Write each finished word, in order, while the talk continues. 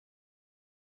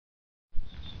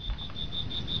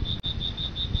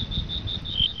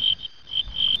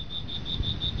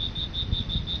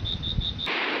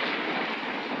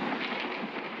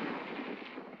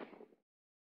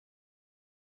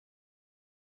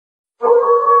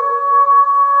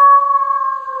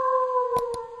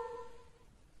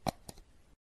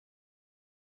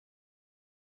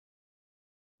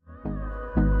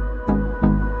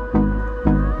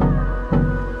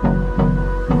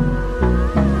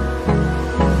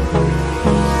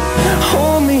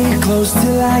close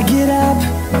till I get up.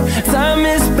 Time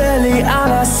is barely on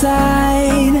our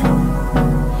side.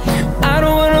 I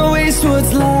don't wanna waste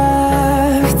what's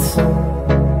left.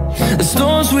 The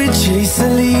storms we chase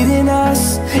are leading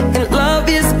us, and love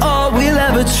is all we'll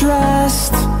ever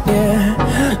trust. Yeah,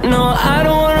 no, I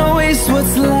don't wanna waste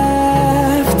what's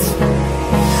left.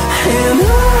 And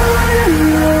on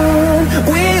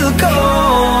we'll go,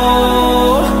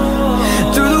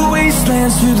 through the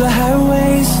wastelands, through the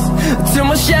highways, till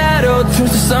my shadow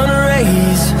turns to sun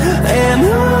rays. And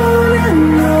on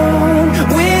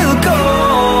we'll go,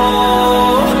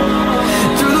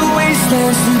 through the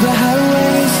wastelands, through the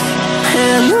highways,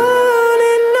 and on.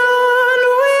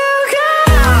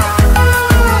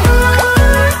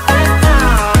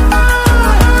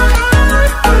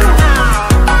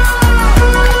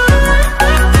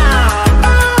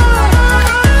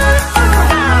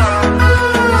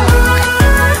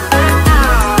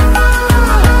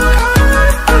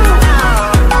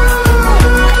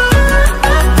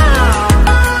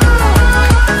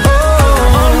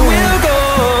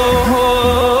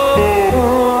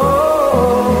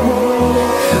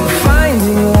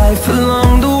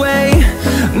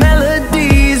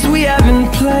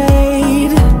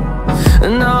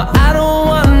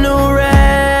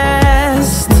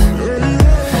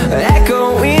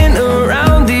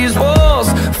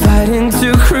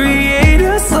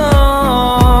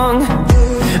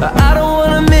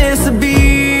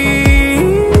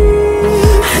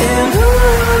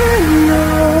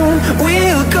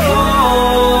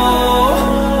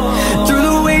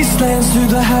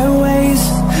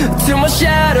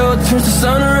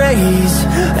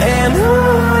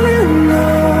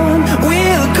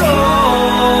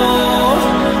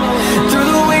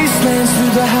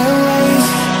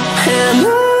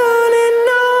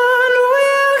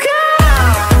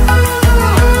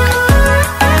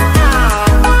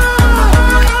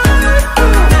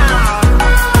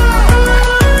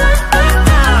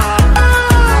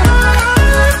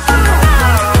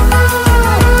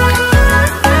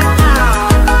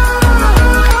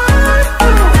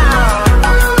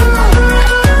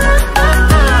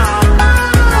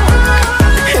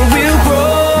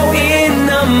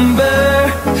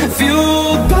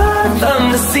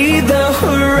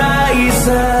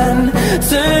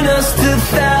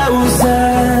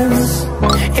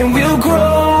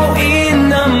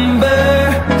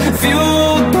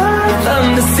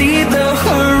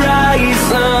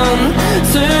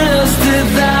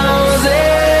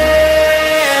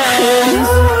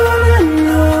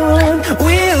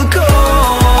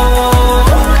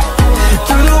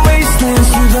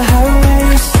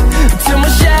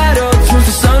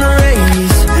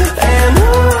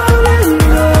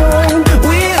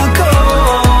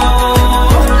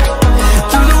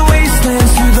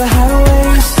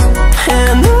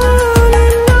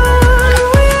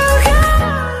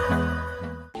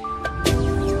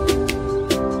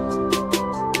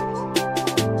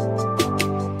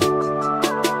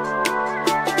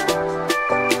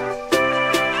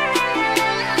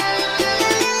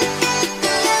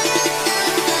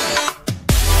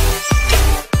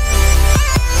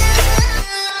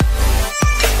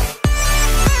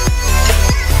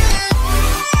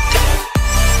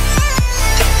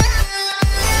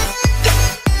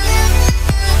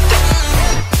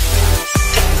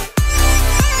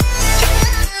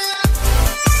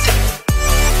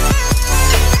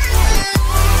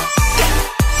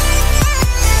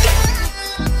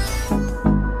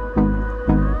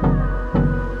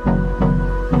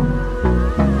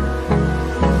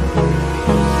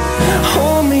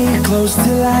 Close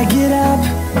till I get up.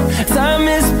 Time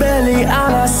is barely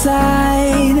on our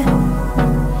side.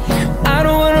 I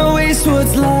don't wanna waste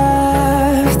what's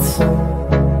left.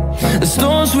 The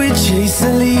storms we chase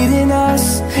are leading us,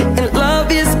 and love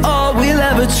is all we'll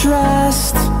ever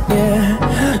trust. Yeah,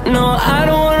 no, I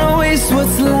don't wanna waste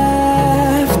what's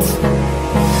left.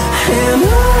 And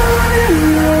on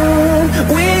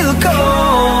we'll go,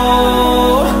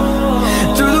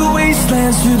 through the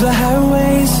wastelands, through the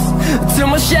highways, till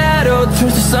my shadow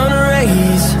turns to sun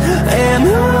rays. And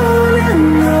on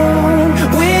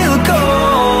we'll go,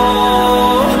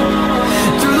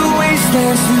 through the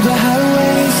wastelands, through the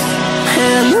highways,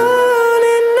 and on.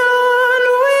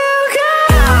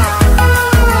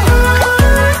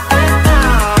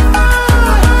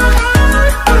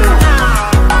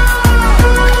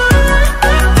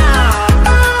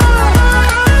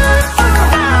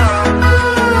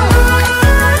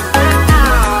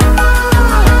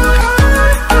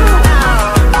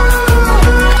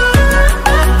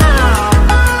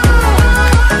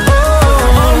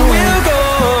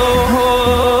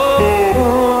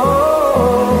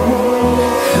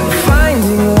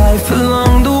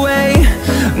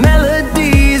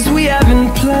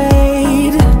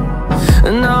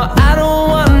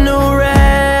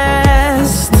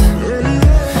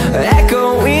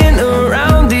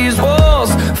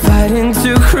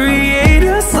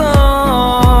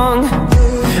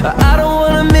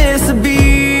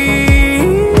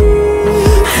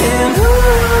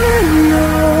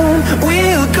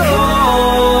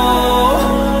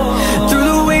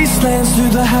 through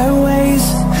the highways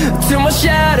till my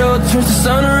shadow turns to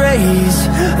sun rays.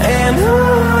 And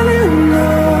on